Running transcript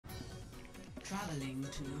Traveling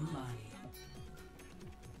to Mumbai.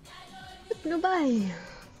 Goodbye.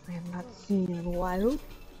 I have not seen in a while.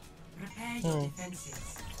 Prepare your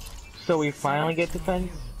defenses. So we finally get defense?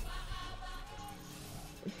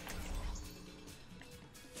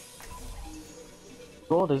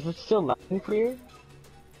 Gold, is it still lagging for you?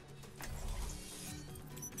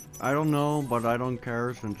 I don't know, but I don't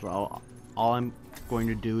care since all I'm going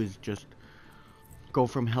to do is just go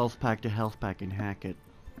from health pack to health pack and hack it.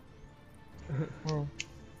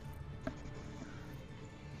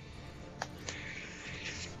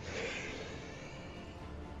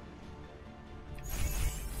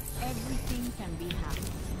 Everything can be happy,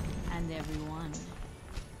 and everyone.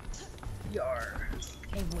 Yar.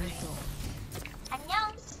 He vuelto.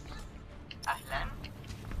 안녕. أهلا.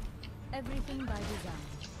 Everything by design.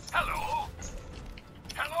 Hello.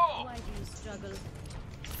 Hello. Why do you struggle?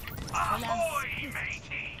 Ahoy,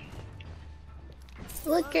 matey.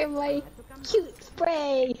 Look at my cute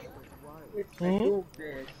spray.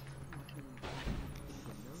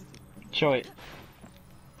 Show it.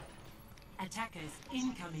 Attackers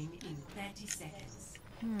incoming in 30 seconds.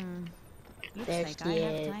 Looks There like she I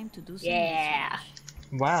have is. time to do some Yeah. research.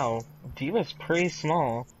 Wow, Diva's pretty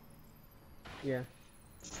small. Yeah.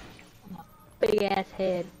 Big ass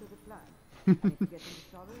head.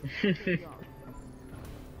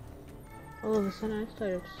 All of a sudden I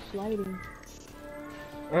started sliding.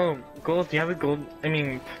 Oh, Gold, do you have a gold? I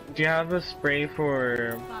mean, do you have a spray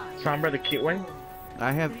for Sombra, the cute one?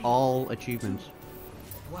 I have all achievements.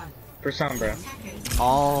 For Sombra.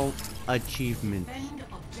 All achievements.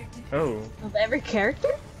 Oh. Of every character?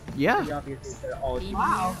 Yeah. Obviously, they're all Been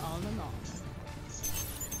Wow. here all along.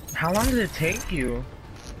 How long did it take you?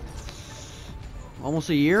 Almost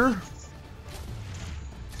a year?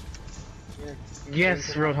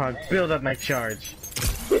 Yes, Roadhog, build up my charge.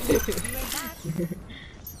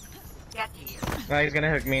 He's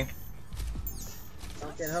gonna hook me.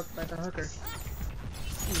 Don't get hooked by the hooker.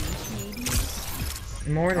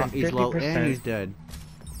 More than He's low and he's 50%. dead.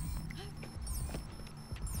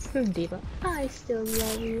 Diva. I still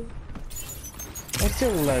love you. I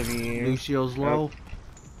still love you. Lucio's low.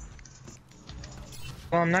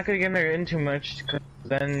 Well, I'm not gonna get there in too much, cause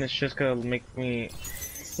then it's just gonna make me...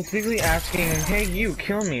 It's basically asking, hey you,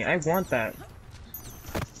 kill me, I want that.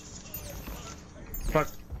 Fuck.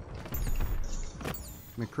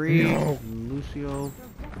 McCree, No. Lucio.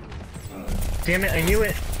 Damn it, I knew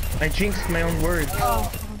it! I jinxed my own words.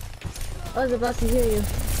 Oh. I was about to hear you.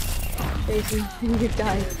 Jason, you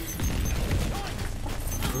died.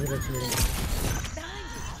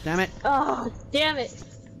 Damn it. Oh, damn it.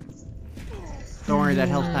 Don't worry, that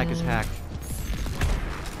health pack is hacked.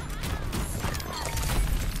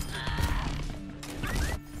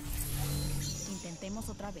 Intentemos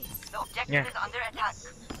otra vez. The objective Yeah. is under attack.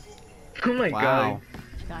 Oh my Wow. god.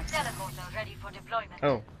 Gotcha. Teleporter ready for deployment.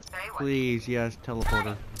 Oh. Very well. Please, yes,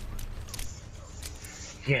 teleporter.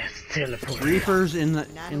 Yes, teleport. Reaper's in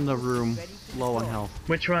the room, low on health.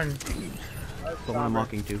 Which one? The one I'm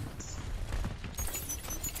walking to.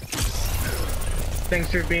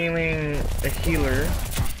 Thanks for being a healer.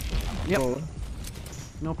 Yep. Gold.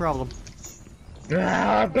 No problem.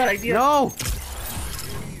 Ah, bad idea! No!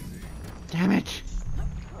 Damn it!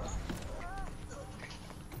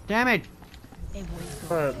 Damn it! He vuelto.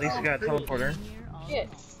 Well, at least you got a teleporter. Here all Shit.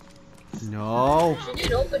 No! She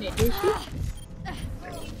did open it, didn't she?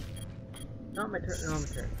 Not my turn. Not my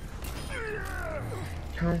turn.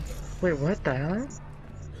 Oh, wait, what the hell?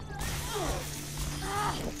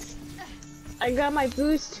 I got my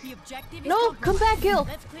boost. The objective is No, compromised. come back, Gil.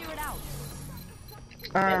 Let's clear it out.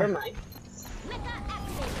 Never mind.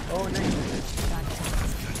 Oh, nice.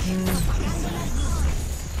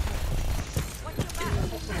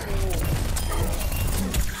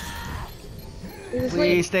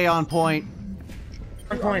 Please stay on point.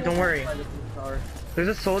 One point, don't worry. There's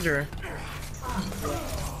a soldier.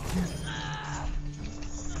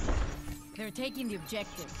 They're taking the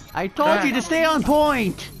objective. I told you to stay on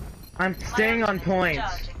point! I'm staying on point.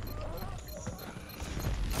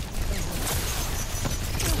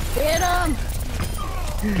 Get him!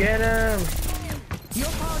 Get him!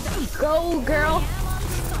 Go, girl!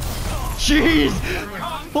 Jeez!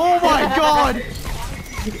 Oh my god!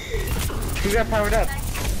 Who got powered up?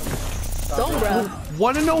 Sombra.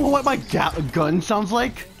 Wanna know what my gun sounds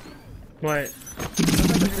like? What?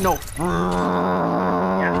 No.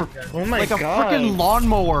 Oh my Like a god. freaking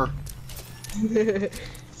lawnmower.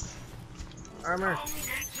 Armor.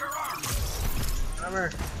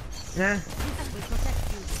 Armor. Yeah. We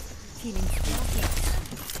protect you. Healing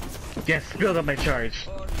spell. Yes, build up my charge.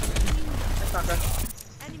 Hi, Sombra.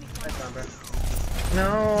 Hi, Sombra.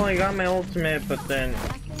 No, I got my ultimate, but then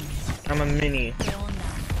I'm a mini.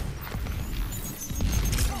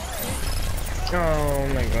 Oh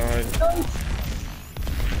my god.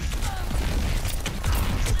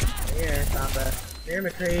 Here, Samba. Here,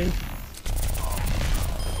 McCree.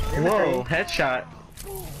 Here, Whoa, McCree. headshot.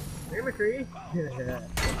 Here, McCree.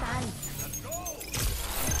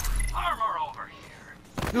 Armor over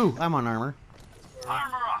here. Ooh, I'm on armor.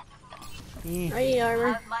 Armor up. I need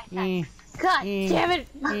armor. Have my Eh, thanks. God eh, damn it!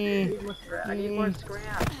 I need more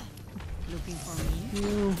scrap. Looking for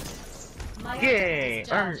me? My Yay!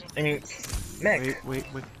 I mean, mech. wait.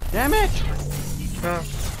 Damage! Oh,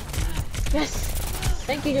 Yes!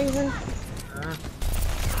 Thank you, Jason. Uh,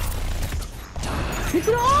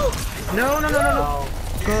 no, no, no, no, no.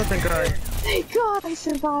 Oh, thank god. Thank God I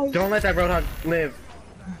survived. Don't let that Roadhog live.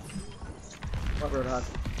 what Roadhog?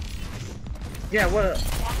 Yeah, what?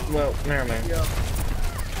 Well, never mind. Yo.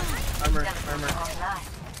 Armor. online.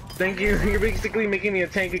 Thank you. You're basically making me a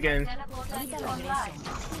tank again. Teleporter online.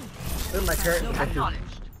 Look at my turret. Acknowledged.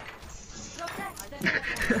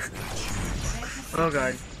 Oh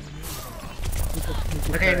god.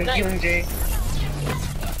 Okay, I'm healing Jay.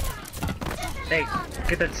 Hey,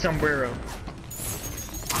 get that sombrero.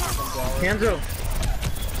 Hanzo.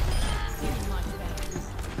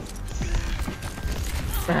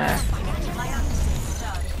 Ah.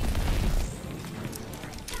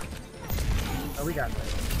 Oh, we got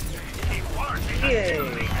this. Yay!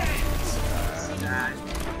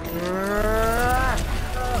 Ah.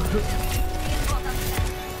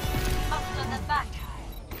 Faster than back.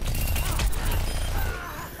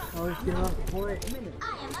 Oh, he's getting off the point.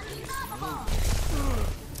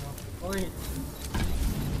 Point.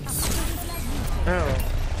 Oh,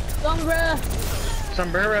 Sombra!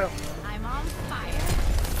 sombrero. I'm on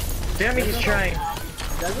fire. Damn it, he's trying. You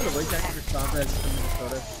guys know the voice actor for Samba is from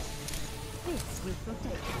Minnesota? This will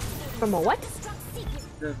protect. From a what?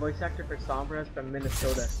 The voice actor for Sombra is from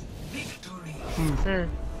Minnesota. Victory. Hmm.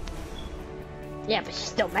 Yeah, but she's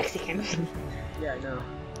still Mexican. Yeah, I know.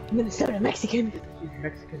 Minnesota Mexican. She's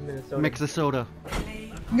Mexican Minnesota. Mix the soda.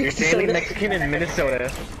 You're daily Mexican in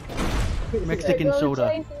Minnesota. Mexican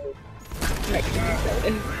soda. Mexican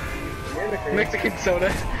soda. Mexican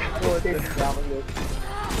soda.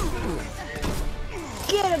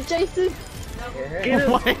 Get him, Jason! Get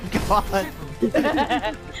Oh him. my god!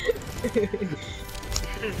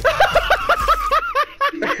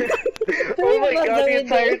 Oh my god, the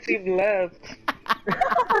entire team left.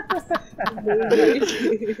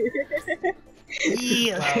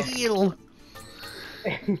 Heal!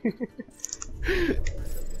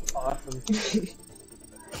 Awesome.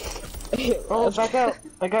 Oh, back out.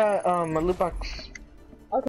 I got a loot box.